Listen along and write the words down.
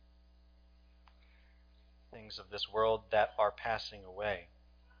things of this world that are passing away.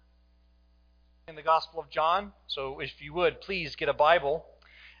 In the Gospel of John, so if you would, please get a Bible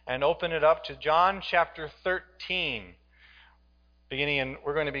and open it up to John chapter 13.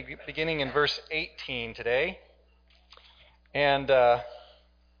 We're going to be beginning in verse 18 today. And I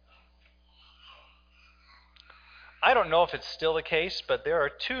don't know if it's still the case, but there are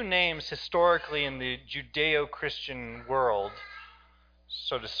two names historically in the Judeo-Christian world,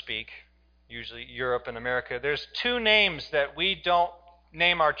 so to speak, usually Europe and America. There's two names that we don't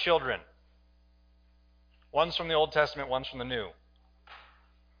name our children. One's from the Old Testament, one's from the New.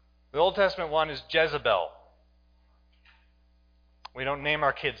 The Old Testament one is Jezebel. We don't name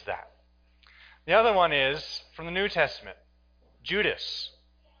our kids that. The other one is from the New Testament, Judas.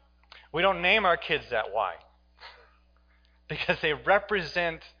 We don't name our kids that. Why? Because they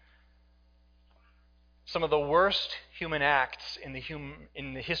represent some of the worst human acts in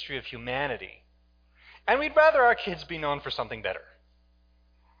the history of humanity. And we'd rather our kids be known for something better.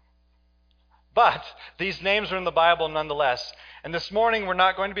 But these names are in the Bible nonetheless. And this morning we're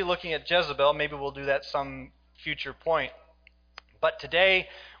not going to be looking at Jezebel. Maybe we'll do that some future point. But today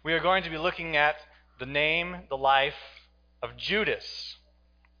we are going to be looking at the life of Judas.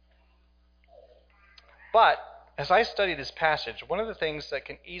 But as I study this passage, one of the things that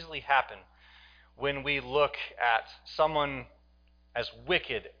can easily happen when we look at someone as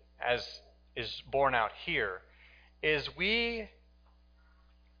wicked as is borne out here is we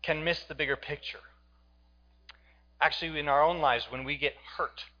can miss the bigger picture. Actually, in our own lives, when we get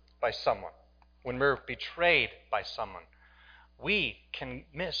hurt by someone, when we're betrayed by someone, we can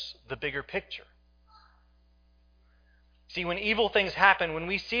miss the bigger picture. See, when evil things happen, when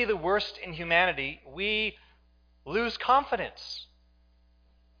we see the worst in humanity, we lose confidence.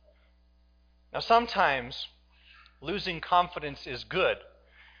 Now, sometimes losing confidence is good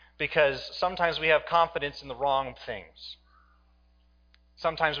because sometimes we have confidence in the wrong things.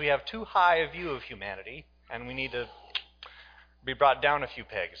 Sometimes we have too high a view of humanity and we need to be brought down a few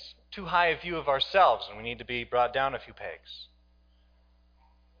pegs. Too high a view of ourselves and we need to be brought down a few pegs.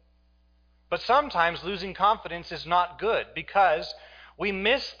 But sometimes losing confidence is not good because we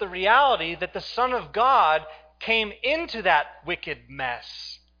miss the reality that the Son of God came into that wicked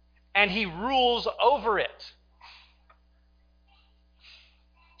mess and He rules over it.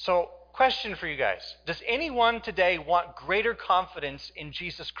 So, question for you guys. Does anyone today want greater confidence in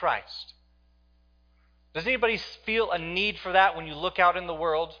Jesus Christ? Does anybody feel a need for that when you look out in the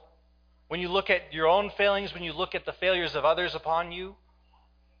world? When you look at your own failings, when you look at the failures of others upon you?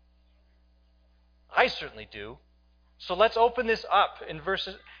 I certainly do. So let's open this up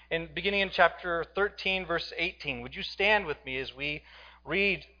beginning in chapter 13, verse 18. Would you stand with me as we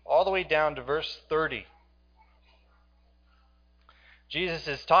read all the way down to verse 30? Jesus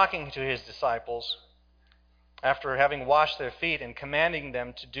is talking to His disciples after having washed their feet and commanding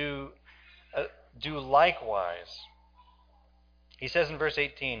them to do likewise. He says in verse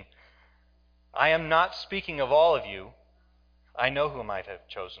 18, "I am not speaking of all of you. I know whom I have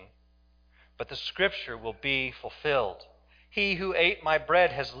chosen. But the scripture will be fulfilled. He who ate my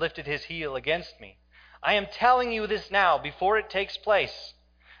bread has lifted his heel against me. I am telling you this now before it takes place,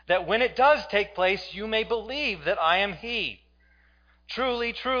 that when it does take place, you may believe that I am He.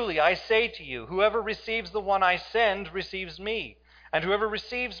 Truly, truly, I say to you, whoever receives the one I send receives me, and whoever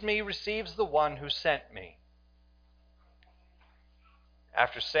receives me receives the one who sent me."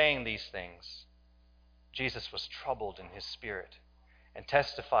 After saying these things, Jesus was troubled in His spirit and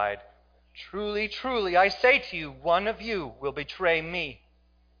testified, "Truly, truly, I say to you, one of you will betray me."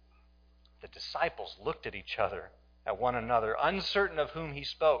 The disciples looked at one another, uncertain of whom He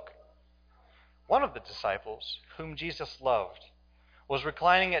spoke. One of the disciples, whom Jesus loved, was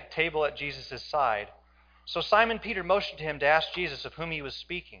reclining at table at Jesus' side. So Simon Peter motioned to him to ask Jesus of whom He was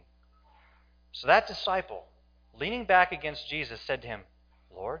speaking. So that disciple, leaning back against Jesus, said to Him,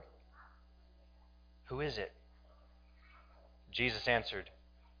 "Lord, who is it?" Jesus answered,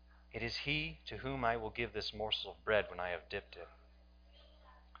 "It is he to whom I will give this morsel of bread when I have dipped it."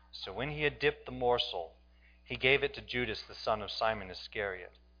 So when He had dipped the morsel, He gave it to Judas, the son of Simon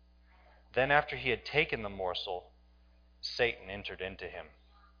Iscariot. Then after He had taken the morsel, Satan entered into him.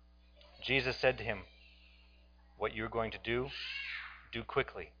 Jesus said to him, "What you are going to do, do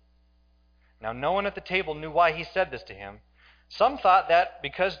quickly." Now no one at the table knew why He said this to him. Some thought that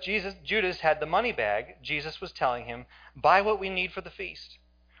because Judas had the money bag, Jesus was telling him, "Buy what we need for the feast,"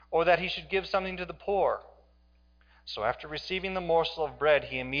 or that he should give something to the poor. So after receiving the morsel of bread,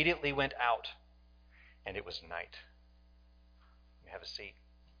 He immediately went out, and it was night. You may have a seat.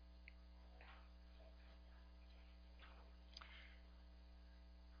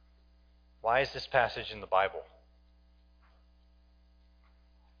 Why is this passage in the Bible?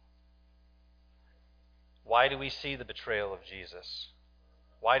 Why do we see the betrayal of Jesus?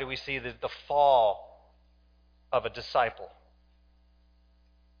 Why do we see the fall of a disciple?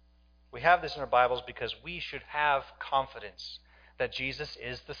 We have this in our Bibles because we should have confidence that Jesus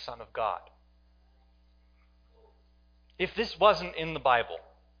is the Son of God. If this wasn't in the Bible,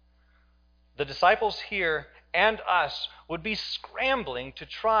 the disciples here and us would be scrambling to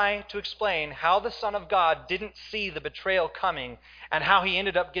try to explain how the Son of God didn't see the betrayal coming and how he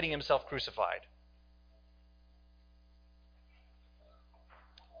ended up getting himself crucified.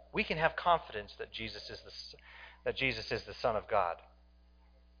 We can have confidence that Jesus is the Son of God.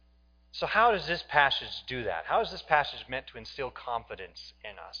 So how does this passage do that? How is this passage meant to instill confidence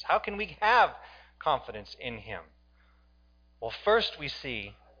in us? How can we have confidence in him? Well, first we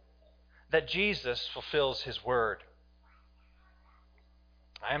see that Jesus fulfills his word.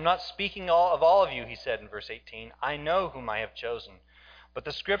 I am not speaking of all of you, he said in verse 18. I know whom I have chosen, but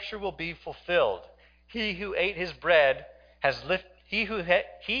the scripture will be fulfilled. He who ate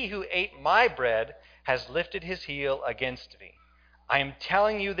my bread has lifted his heel against me. I am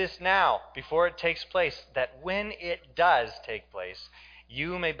telling you this now, before it takes place, that when it does take place,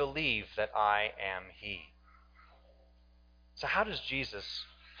 you may believe that I am he. So how does Jesus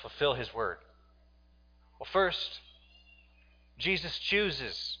fulfill his word? Well, first, Jesus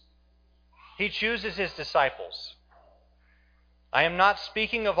chooses. He chooses his disciples. I am not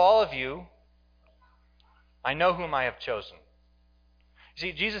speaking of all of you. I know whom I have chosen. You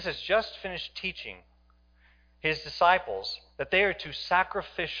see, Jesus has just finished teaching his disciples that they are to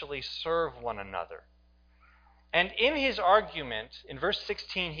sacrificially serve one another. And in his argument, in verse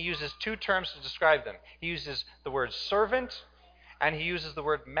 16, he uses two terms to describe them. He uses the word servant and he uses the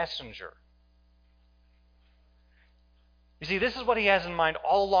word messenger. You see, this is what he has in mind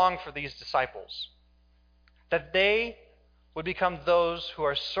all along for these disciples. That they would become those who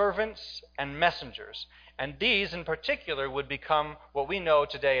are servants and messengers. And these in particular would become what we know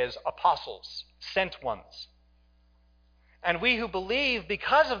today as apostles, sent ones. And we who believe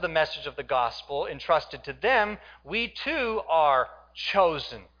because of the message of the gospel entrusted to them, we too are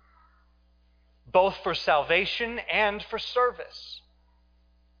chosen, both for salvation and for service.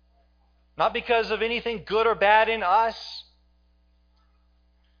 Not because of anything good or bad in us.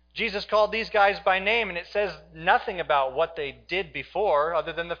 Jesus called these guys by name, and it says nothing about what they did before,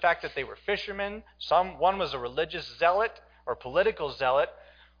 other than the fact that they were fishermen. One was a religious zealot or political zealot.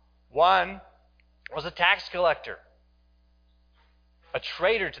 One was a tax collector, a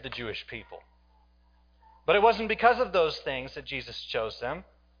traitor to the Jewish people. But it wasn't because of those things that Jesus chose them,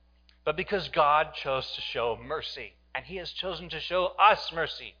 but because God chose to show mercy. And he has chosen to show us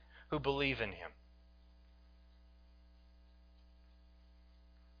mercy who believe in him.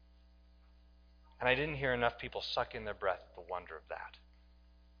 And I didn't hear enough people suck in their breath at the wonder of that.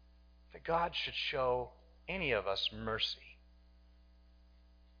 That God should show any of us mercy.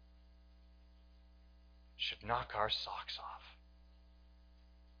 Should knock our socks off.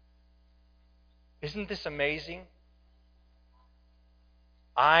 Isn't this amazing?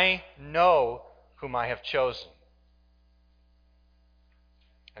 I know whom I have chosen.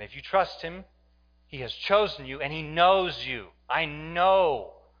 And if you trust him, he has chosen you and he knows you. I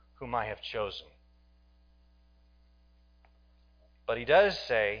know whom I have chosen. But he does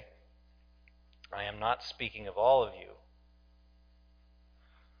say, I am not speaking of all of you.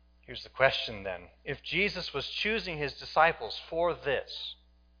 Here's the question then. If Jesus was choosing his disciples for this,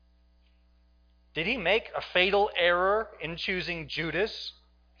 did he make a fatal error in choosing Judas?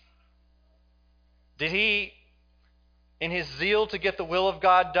 Did he, in his zeal to get the will of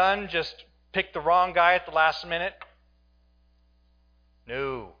God done, just pick the wrong guy at the last minute?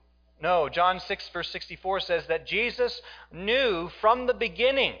 No, John 6 verse 64 says that Jesus knew from the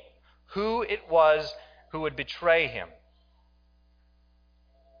beginning who it was who would betray him.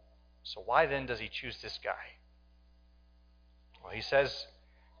 So why then does he choose this guy? Well, he says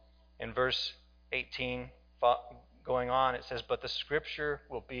in verse 18, going on, it says, but the scripture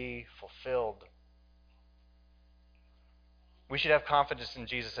will be fulfilled. We should have confidence in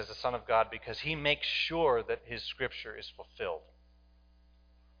Jesus as the Son of God because he makes sure that his scripture is fulfilled.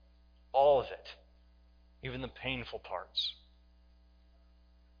 All of it, even the painful parts.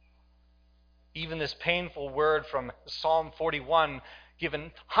 Even this painful word from Psalm 41,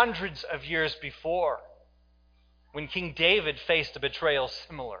 given hundreds of years before, when King David faced a betrayal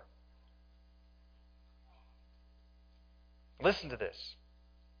similar. Listen to this.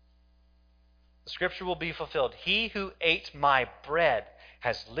 The scripture will be fulfilled. He who ate my bread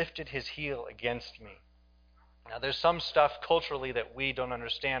has lifted his heel against me. Now, there's some stuff culturally that we don't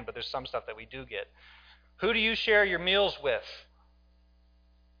understand, but there's some stuff that we do get. Who do you share your meals with?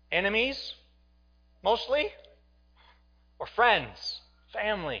 Enemies, mostly? Or friends,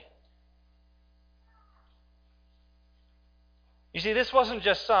 family? You see, this wasn't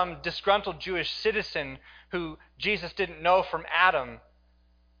just some disgruntled Jewish citizen who Jesus didn't know from Adam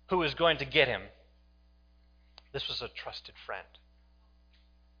who was going to get him. This was a trusted friend.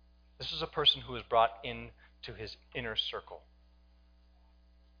 This was a person who was brought into his inner circle.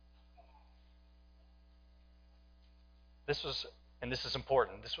 This was, and this is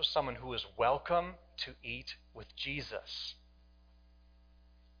important, this was someone who was welcome to eat with Jesus.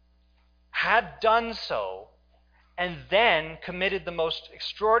 Had done so, and then committed the most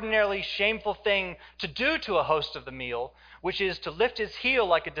extraordinarily shameful thing to do to a host of the meal, which is to lift his heel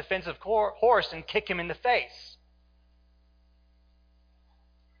like a defensive horse and kick him in the face.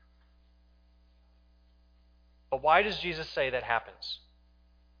 But why does Jesus say that happens?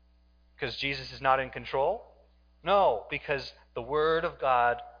 Because Jesus is not in control? No, because the Word of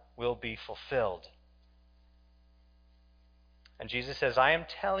God will be fulfilled. And Jesus says, I am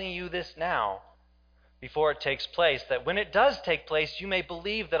telling you this now, before it takes place, that when it does take place, you may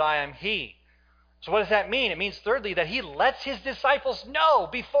believe that I am He. So what does that mean? It means, thirdly, that He lets His disciples know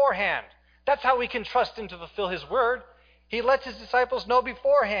beforehand. That's how we can trust Him to fulfill His Word. He lets His disciples know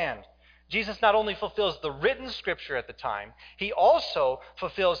beforehand. Jesus not only fulfills the written Scripture at the time, He also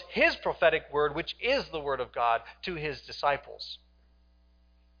fulfills His prophetic word, which is the Word of God, to His disciples.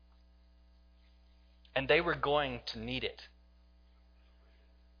 And they were going to need it.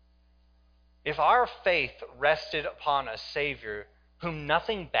 If our faith rested upon a Savior whom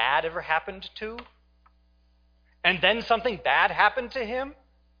nothing bad ever happened to, and then something bad happened to Him,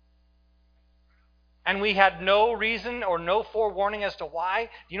 and we had no reason or no forewarning as to why, do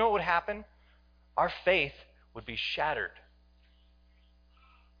you know what would happen? Our faith would be shattered.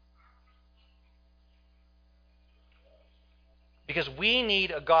 Because we need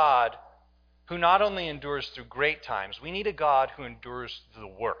a God who not only endures through great times, we need a God who endures the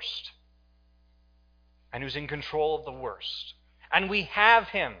worst. And who's in control of the worst. And we have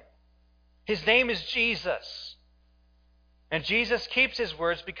Him. His name is Jesus. And Jesus keeps His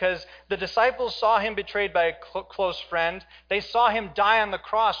words because the disciples saw Him betrayed by a close friend. They saw Him die on the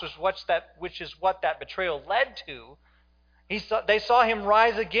cross, which is what that betrayal led to. They saw Him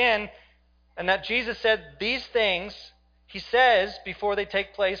rise again, and that Jesus said these things, He says, before they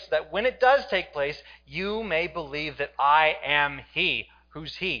take place, that when it does take place, you may believe that I am He.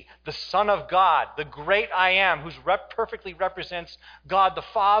 Who's He? The Son of God, the great I Am, who perfectly represents God the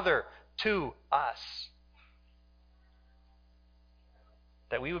Father to us.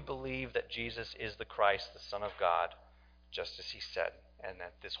 That we would believe that Jesus is the Christ, the Son of God, just as He said, and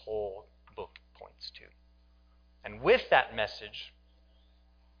that this whole book points to. And with that message,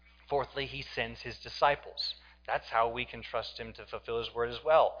 fourthly, He sends His disciples. That's how we can trust Him to fulfill His word as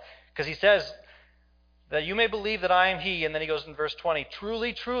well. Because He says, that you may believe that I am He. And then He goes in verse 20,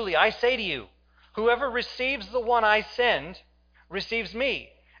 truly, truly, I say to you, whoever receives the one I send receives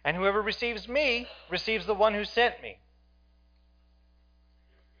me. And whoever receives me receives the one who sent me.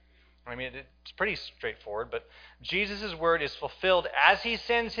 I mean, it's pretty straightforward, but Jesus' word is fulfilled as He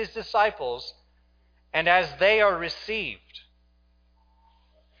sends His disciples and as they are received.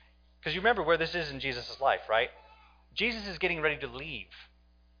 Because you remember where this is in Jesus' life, right? Jesus is getting ready to leave.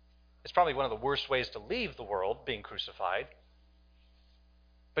 It's probably one of the worst ways to leave the world, being crucified.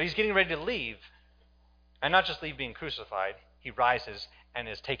 But He's getting ready to leave. And not just leave being crucified, He rises and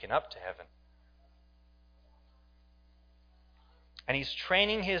is taken up to heaven. And He's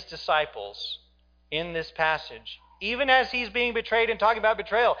training His disciples in this passage. Even as He's being betrayed and talking about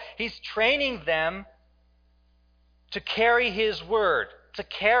betrayal, He's training them to carry His word, to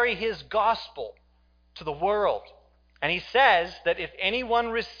carry His gospel to the world. And He says that if anyone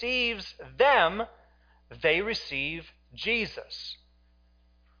receives them, they receive Jesus.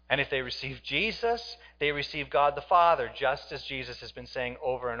 And if they receive Jesus, they receive God the Father, just as Jesus has been saying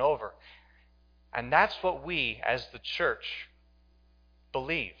over and over. And that's what we, as the church,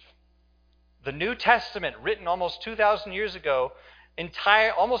 believe. The New Testament, written almost 2,000 years ago,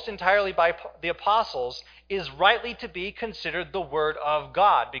 almost entirely by the apostles, is rightly to be considered the Word of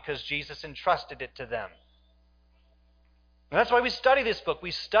God, because Jesus entrusted it to them. And that's why we study this book.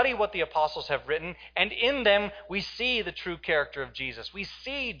 We study what the apostles have written, and in them we see the true character of Jesus. We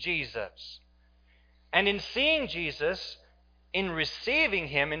see Jesus. And in seeing Jesus, in receiving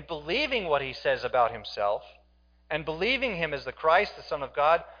Him, in believing what He says about Himself, and believing Him as the Christ, the Son of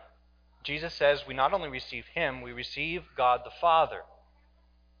God, Jesus says we not only receive Him, we receive God the Father.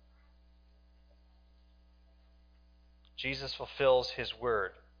 Jesus fulfills his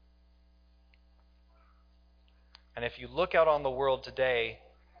word. And if you look out on the world today,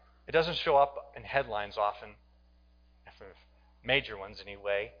 it doesn't show up in headlines often, major ones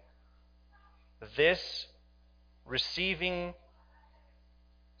anyway. This receiving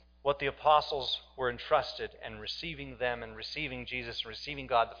what the apostles were entrusted and receiving them and receiving Jesus and receiving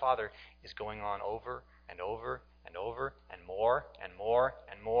God the Father is going on over and over and over and more and more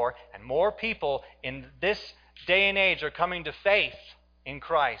and more and more people in this day and age are coming to faith in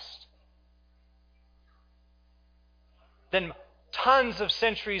Christ than tons of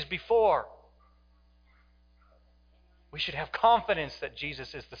centuries before. We should have confidence that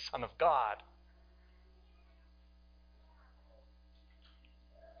Jesus is the Son of God.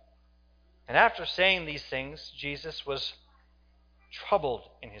 And after saying these things, Jesus was troubled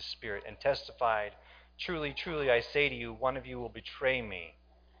in his spirit and testified, "Truly, truly, I say to you, one of you will betray me."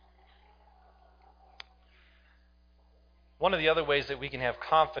 One of the other ways that we can have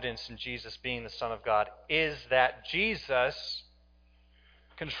confidence in Jesus being the Son of God is that Jesus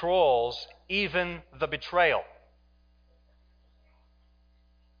controls even the betrayal.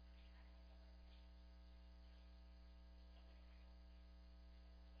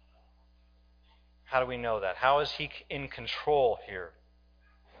 How do we know that? How is he in control here?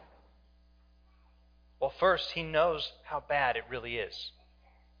 Well, first, he knows how bad it really is.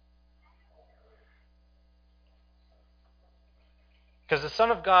 Because the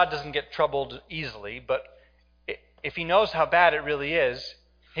Son of God doesn't get troubled easily, but if he knows how bad it really is,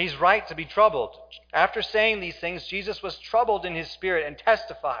 he's right to be troubled. After saying these things, Jesus was troubled in his spirit and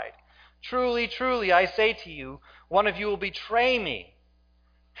testified, "Truly, truly, I say to you, one of you will betray me."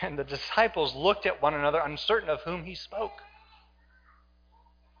 And the disciples looked at one another, uncertain of whom he spoke.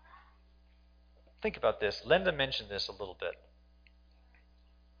 Think about this. Linda mentioned this a little bit.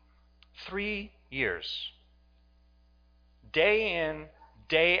 3 years. Day in,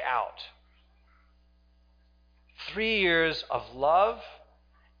 day out. 3 years of love,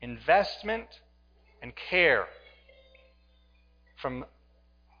 investment, and care from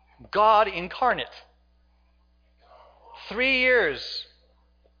God incarnate. 3 years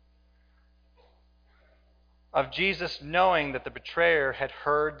of Jesus knowing that the betrayer had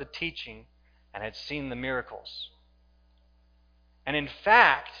heard the teaching and had seen the miracles. And in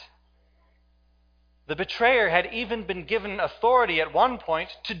fact, the betrayer had even been given authority at one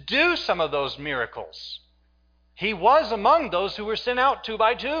point to do some of those miracles. He was among those who were sent out 2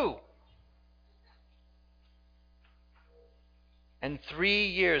 by 2. And 3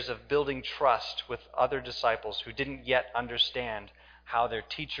 years of building trust with other disciples who didn't yet understand how their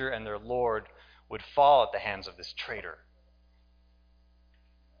teacher and their Lord would fall at the hands of this traitor.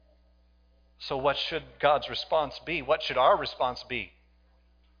 So what should God's response be? What should our response be?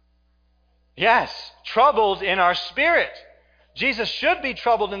 Yes, troubled in our spirit. Jesus should be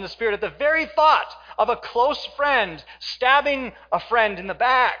troubled in the spirit at the very thought of a close friend stabbing a friend in the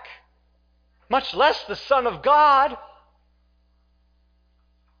back, much less the Son of God.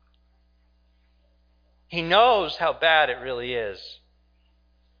 He knows how bad it really is.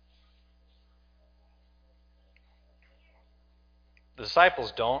 The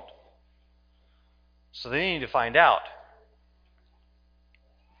disciples don't. So they need to find out.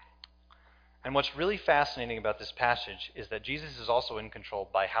 And what's really fascinating about this passage is that Jesus is also in control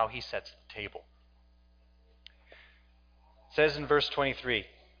by how he sets the table. It says in verse 23,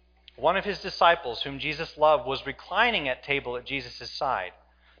 one of his disciples whom Jesus loved was reclining at table at Jesus' side.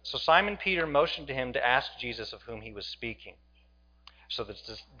 So Simon Peter motioned to him to ask Jesus of whom he was speaking. So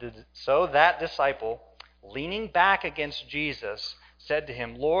that disciple, leaning back against Jesus, said to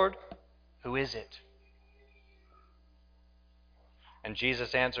him, "Lord, who is it?" And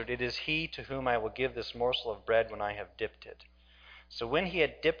Jesus answered, "It is he to whom I will give this morsel of bread when I have dipped it." So when he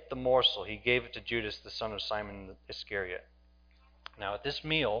had dipped the morsel, he gave it to Judas, the son of Simon Iscariot. Now at this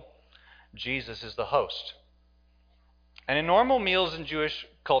meal, Jesus is the host. And in normal meals in Jewish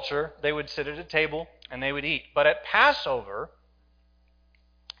culture, they would sit at a table and they would eat. But at Passover,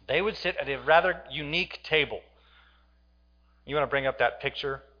 they would sit at a rather unique table. You want to bring up that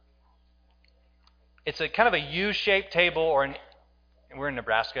picture? It's a kind of a U-shaped table, or we're in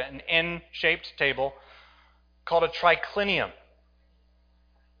Nebraska, an N-shaped table called a triclinium.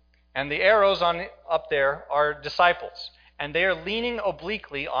 And the arrows up there are disciples. And they are leaning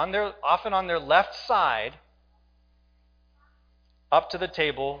obliquely, often on their left side, up to the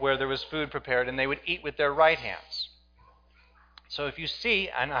table where there was food prepared, and they would eat with their right hands. So if you see,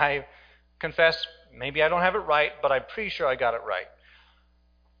 and I confess, maybe I don't have it right, but I'm pretty sure I got it right.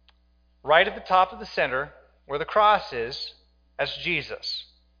 Right at the top of the center, where the cross is, that's Jesus.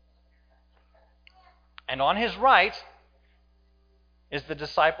 And on his right is the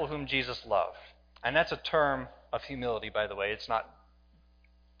disciple whom Jesus loved. And that's a term of humility, by the way. It's not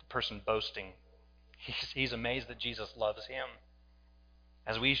the person boasting. He's amazed that Jesus loves him,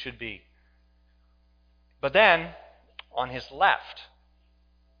 as we should be. But then, on his left,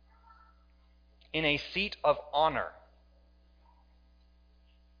 in a seat of honor,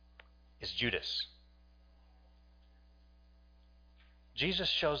 is Judas. Jesus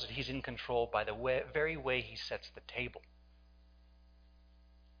shows that he's in control by the very way he sets the table.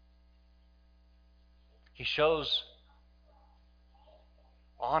 He shows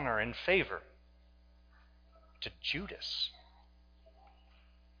honor and favor to Judas.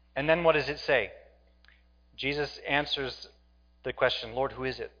 And then what does it say? Jesus answers the question, Lord, who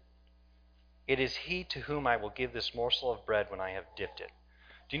is it? It is he to whom I will give this morsel of bread when I have dipped it.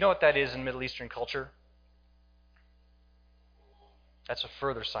 Do you know what that is in Middle Eastern culture? That's a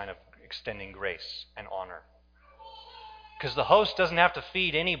further sign of extending grace and honor. Because the host doesn't have to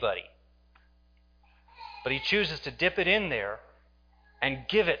feed anybody, but he chooses to dip it in there and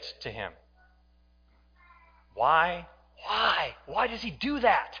give it to him. Why? Why? Why does he do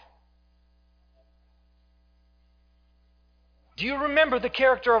that? Do you remember the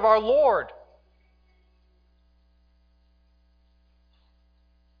character of our Lord?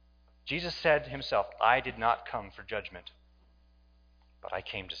 Jesus said himself, I did not come for judgment, but I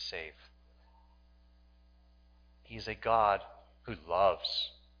came to save. He is a God who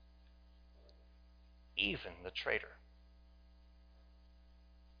loves even the traitor.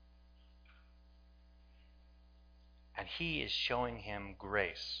 And he is showing him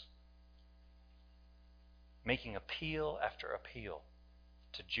grace, making appeal after appeal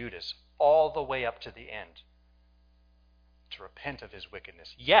to Judas all the way up to the end to repent of his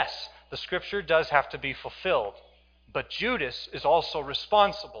wickedness. Yes, the scripture does have to be fulfilled, but Judas is also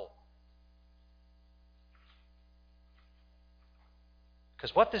responsible.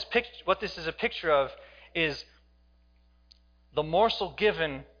 Because what this is a picture of is the morsel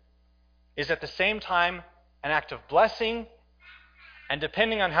given is at the same time an act of blessing, and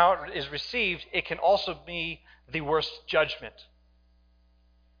depending on how it is received, it can also be the worst judgment.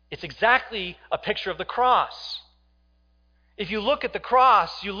 It's exactly a picture of the cross. If you look at the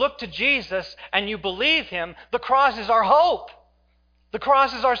cross, you look to Jesus and you believe him, the cross is our hope. The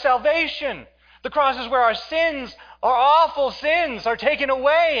cross is our salvation. The cross is where our sins, our awful sins, are taken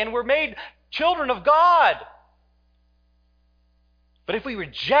away and we're made children of God. But if we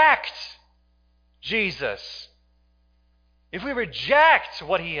reject Jesus, if we reject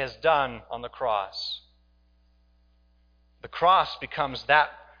what he has done on the cross becomes that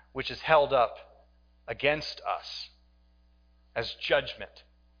which is held up against us as judgment.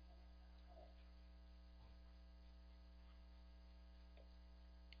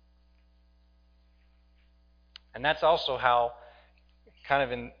 And that's also how,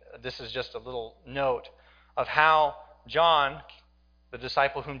 this is just a little note of how John, the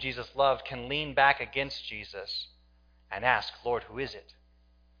disciple whom Jesus loved, can lean back against Jesus and ask, Lord, who is it?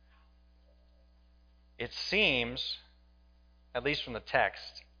 It seems, at least from the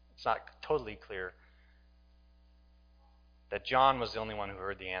text, it's not totally clear, that John was the only one who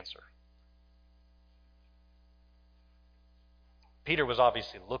heard the answer. Peter was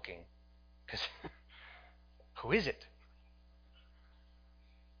obviously looking, because who is it?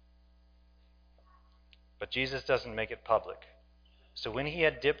 But Jesus doesn't make it public. So when he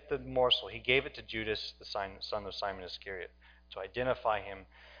had dipped the morsel, he gave it to Judas, the son of Simon Iscariot, to identify him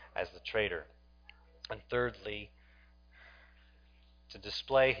as the traitor. And thirdly, to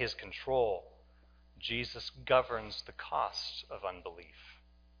display his control, Jesus governs the cost of unbelief.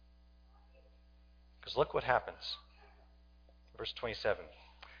 Because look what happens. Verse 27.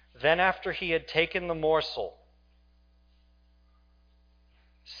 Then after he had taken the morsel,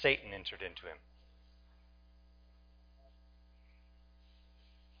 Satan entered into him.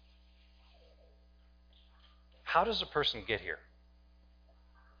 How does a person get here?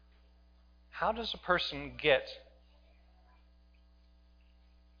 How does a person get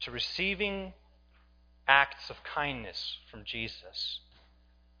to receiving acts of kindness from Jesus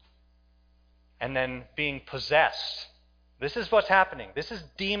and then being possessed? This is what's happening. This is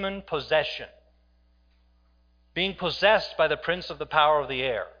demon possession. Being possessed by the prince of the power of the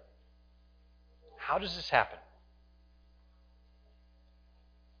air. How does this happen?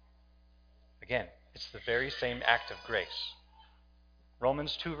 Again, it's the very same act of grace.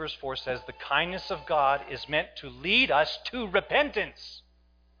 Romans 2 verse 4 says, the kindness of God is meant to lead us to repentance.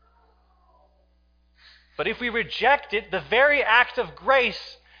 But if we reject it, the very act of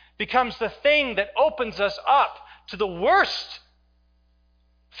grace becomes the thing that opens us up to the worst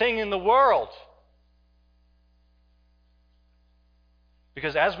thing in the world.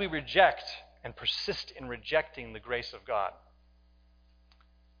 Because as we reject and persist in rejecting the grace of God,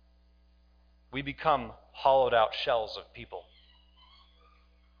 we become hollowed out shells of people.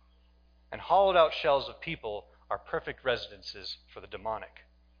 And hollowed out shells of people are perfect residences for the demonic.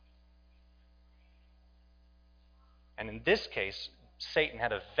 And in this case, Satan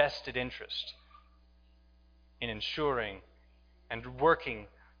had a vested interest in ensuring and working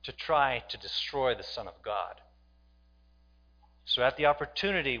to try to destroy the Son of God. So at the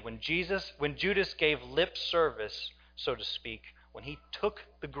opportunity, when Judas gave lip service, so to speak, when he took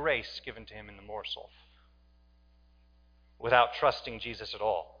the grace given to him in the morsel, without trusting Jesus at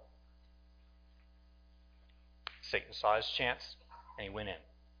all, Satan saw his chance and he went in.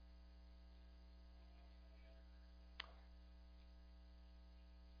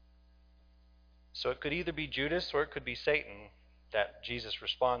 So it could either be Judas or it could be Satan that Jesus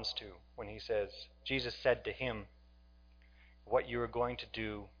responds to when he says, Jesus said to him, what you are going to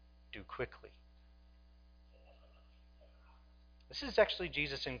do, do quickly. This is actually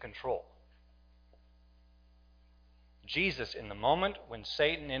Jesus in control. Jesus, in the moment when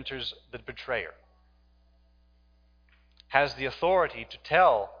Satan enters the betrayer, has the authority to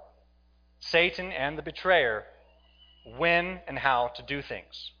tell Satan and the betrayer when and how to do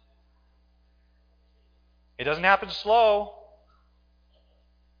things. It doesn't happen slow.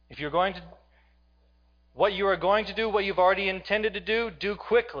 What you are going to do, what you've already intended to do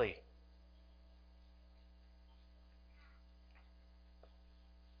quickly.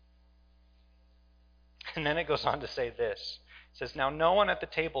 And then it goes on to say this. It says, now no one at the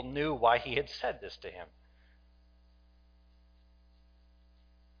table knew why he had said this to him.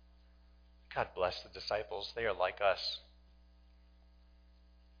 God bless the disciples. They are like us.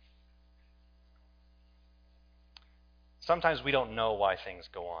 Sometimes we don't know why things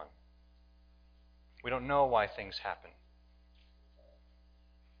go on. We don't know why things happen.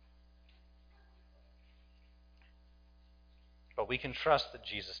 But we can trust that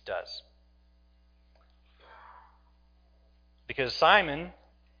Jesus does. Because Simon,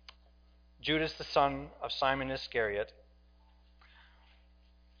 Judas the son of Simon Iscariot,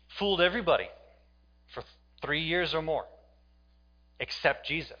 fooled everybody for 3 years or more, except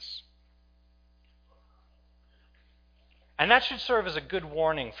Jesus. And that should serve as a good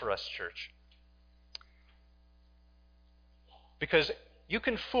warning for us, church. Because you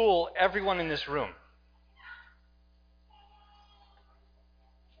can fool everyone in this room,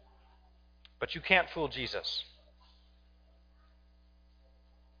 but you can't fool Jesus.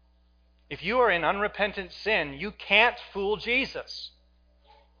 If you are in unrepentant sin, you can't fool Jesus.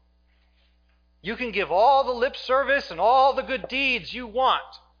 You can give all the lip service and all the good deeds you want.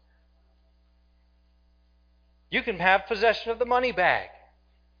 You can have possession of the money bag.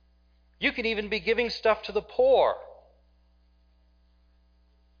 You can even be giving stuff to the poor.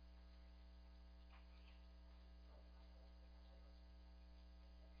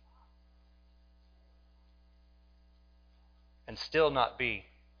 And still not be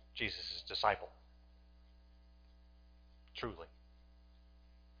Jesus' disciple. Truly.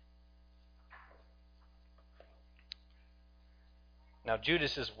 Now,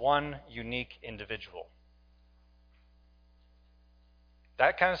 Judas is one unique individual.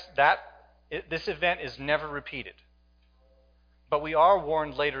 This event is never repeated. But we are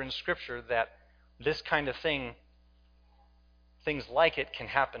warned later in Scripture that this kind of thing, things like it, can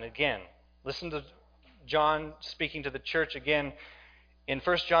happen again. Listen to John speaking to the church again in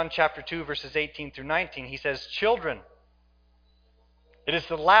 1 John chapter 2, verses 18 through 19. He says, children, it is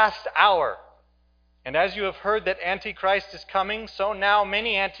the last hour. And as you have heard that Antichrist is coming, so now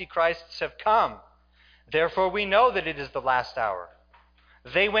many Antichrists have come. Therefore we know that it is the last hour.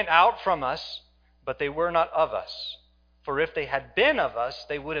 They went out from us, but they were not of us. For if they had been of us,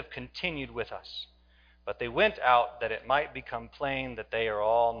 they would have continued with us. But they went out that it might become plain that they are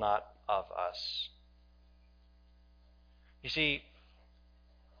all not of us. You see,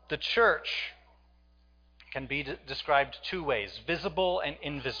 the church can be described two ways, visible and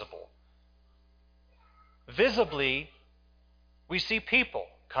invisible. Visibly, we see people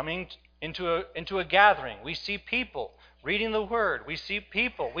coming into a gathering. We see people reading the Word. We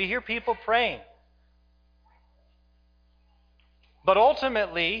hear people praying. But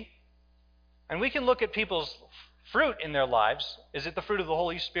ultimately, and we can look at people's fruit in their lives. Is it the fruit of the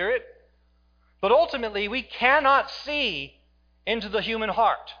Holy Spirit? But ultimately, we cannot see into the human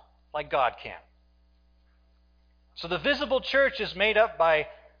heart like God can. So the visible church is made up by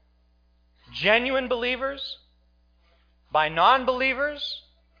genuine believers, by non-believers,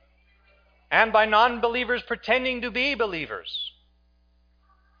 and by non-believers pretending to be believers.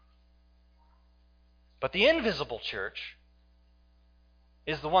 But the invisible church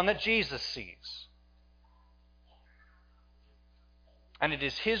is the one that Jesus sees. And it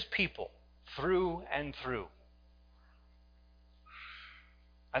is His people through and through.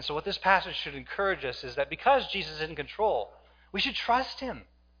 And so what this passage should encourage us is that because Jesus is in control, we should trust Him.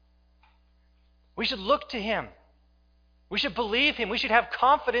 We should look to Him. We should believe Him. We should have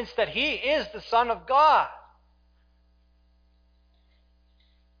confidence that He is the Son of God.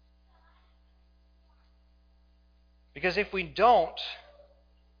 Because if we don't,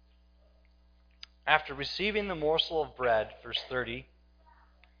 after receiving the morsel of bread, verse 30,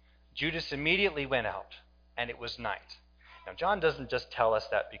 Judas immediately went out, and it was night. Now, John doesn't just tell us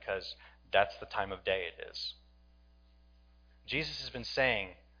that because that's the time of day it is. Jesus has been saying,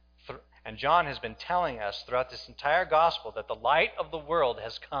 and John has been telling us throughout this entire gospel, that the light of the world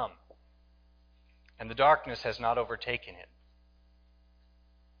has come, and the darkness has not overtaken it.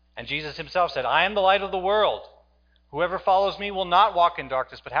 And Jesus Himself said, I am the light of the world. Whoever follows me will not walk in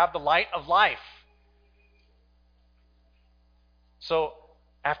darkness, but have the light of life. So,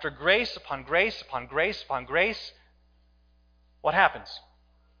 after grace upon grace upon grace upon grace, what happens?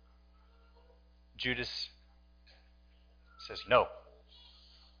 Judas says no.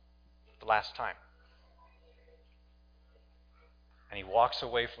 The last time. And he walks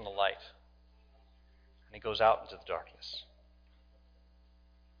away from the light. And he goes out into the darkness.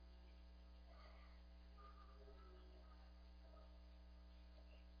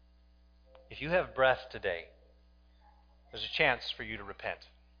 If you have breath today, there's a chance for you to repent.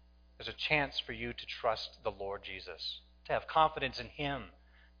 There's a chance for you to trust the Lord Jesus, to have confidence in Him,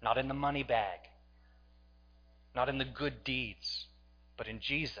 not in the money bag, not in the good deeds, but in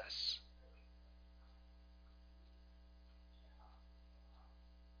Jesus.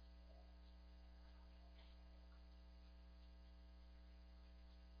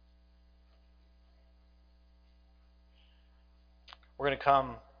 We're going to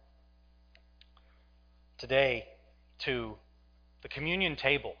come today to the communion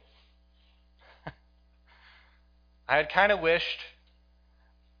table. I had kind of wished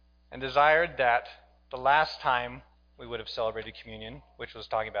and desired that the last time we would have celebrated communion, which was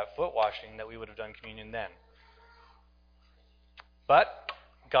talking about foot washing, that we would have done communion then. But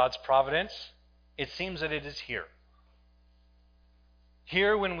God's providence, it seems that it is here.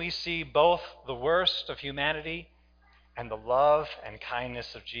 Here when we see both the worst of humanity and the love and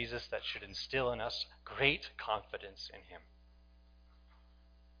kindness of Jesus that should instill in us great confidence in Him.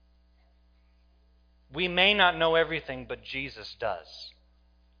 We may not know everything, but Jesus does.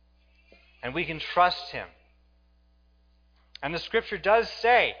 And we can trust Him. And the Scripture does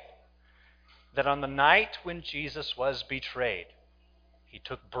say that on the night when Jesus was betrayed, He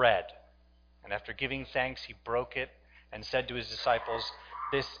took bread, and after giving thanks, He broke it and said to His disciples,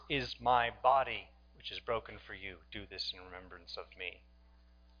 "This is my body, which is broken for you. Do this in remembrance of me."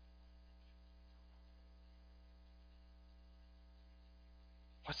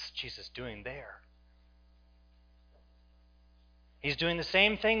 What's Jesus doing there? He's doing the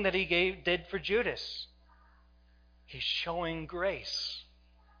same thing that He did for Judas. He's showing grace.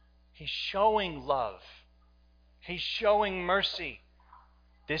 He's showing love. He's showing mercy.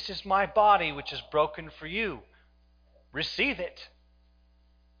 This is my body, which is broken for you. Receive it.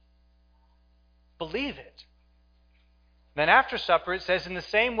 Believe it. Then after supper, it says, in the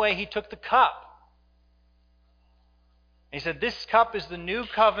same way, He took the cup. He said, "This cup is the new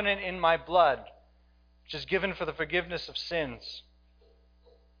covenant in my blood, which is given for the forgiveness of sins.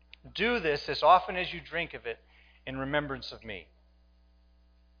 Do this as often as you drink of it in remembrance of me."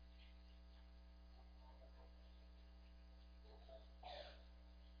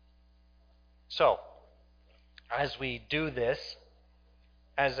 So, as we do this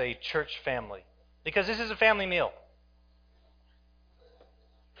as a church family, because this is a family meal,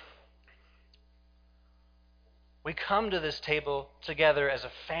 we come to this table together as a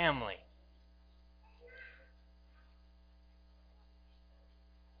family.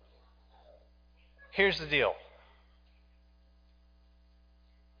 Here's the deal.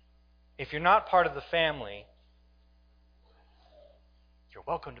 If you're not part of the family, you're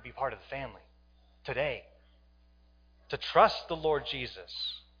welcome to be part of the family today. To trust the Lord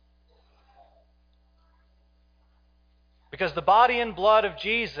Jesus. Because the body and blood of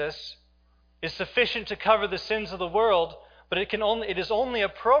Jesus is sufficient to cover the sins of the world, but it is only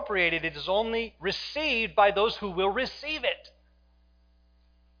appropriated, it is only received by those who will receive it.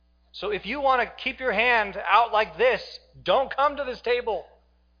 So if you want to keep your hand out like this, don't come to this table.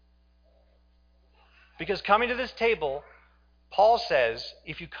 Because coming to this table, Paul says,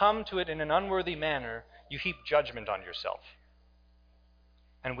 if you come to it in an unworthy manner, you heap judgment on yourself.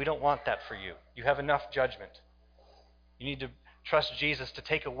 And we don't want that for you. You have enough judgment. You need to Trust Jesus to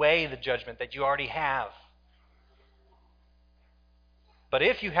take away the judgment that you already have. But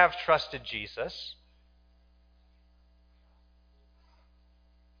if you have trusted Jesus,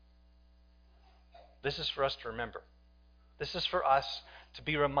 this is for us to remember. This is for us to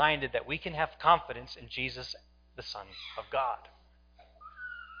be reminded that we can have confidence in Jesus, the Son of God.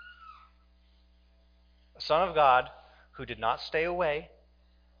 A Son of God who did not stay away,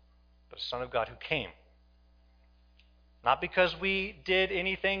 but a Son of God who came. Not because we did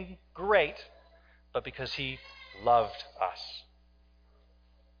anything great, but because he loved us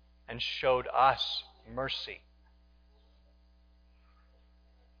and showed us mercy.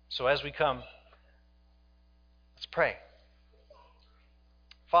 So as we come, let's pray.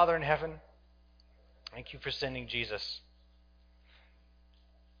 Father in heaven, thank you for sending Jesus.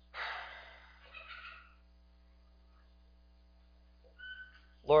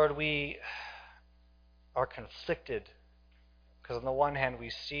 Lord, we are conflicted because on the one hand we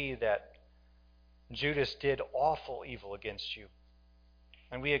see that Judas did awful evil against you.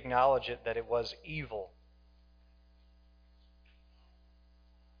 And we acknowledge it that it was evil.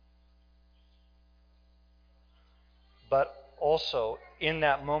 But also, in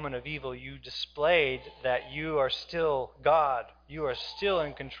that moment of evil, you displayed that you are still God. You are still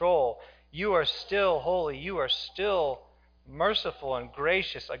in control. You are still holy. You are still merciful and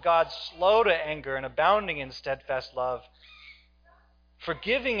gracious, a God slow to anger and abounding in steadfast love,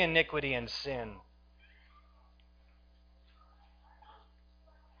 forgiving iniquity and sin.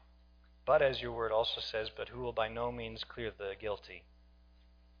 But as your word also says, but who will by no means clear the guilty.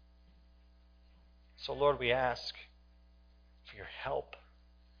 So Lord, we ask for your help.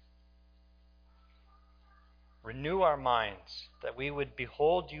 Renew our minds, that we would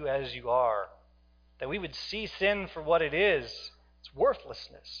behold you as you are, that we would see sin for what it is, its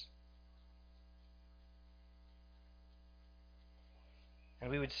worthlessness. And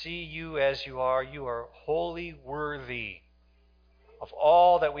we would see you as you are. You are wholly worthy of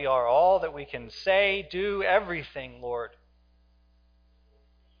all that we are, all that we can say, do, everything, Lord.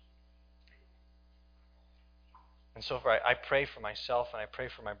 And so I pray for myself and I pray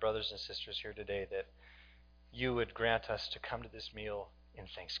for my brothers and sisters here today that you would grant us to come to this meal in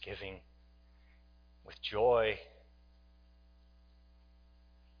thanksgiving, with joy,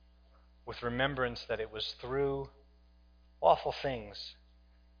 with remembrance that it was through awful things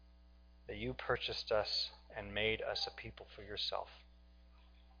that you purchased us and made us a people for yourself.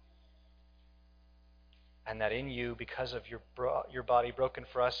 And that in you, because of your body broken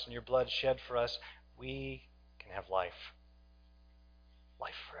for us and your blood shed for us, we can have life.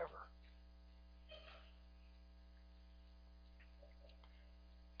 Life forever.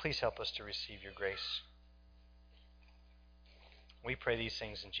 Please help us to receive your grace. We pray these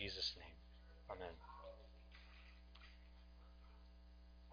things in Jesus' name. Amen.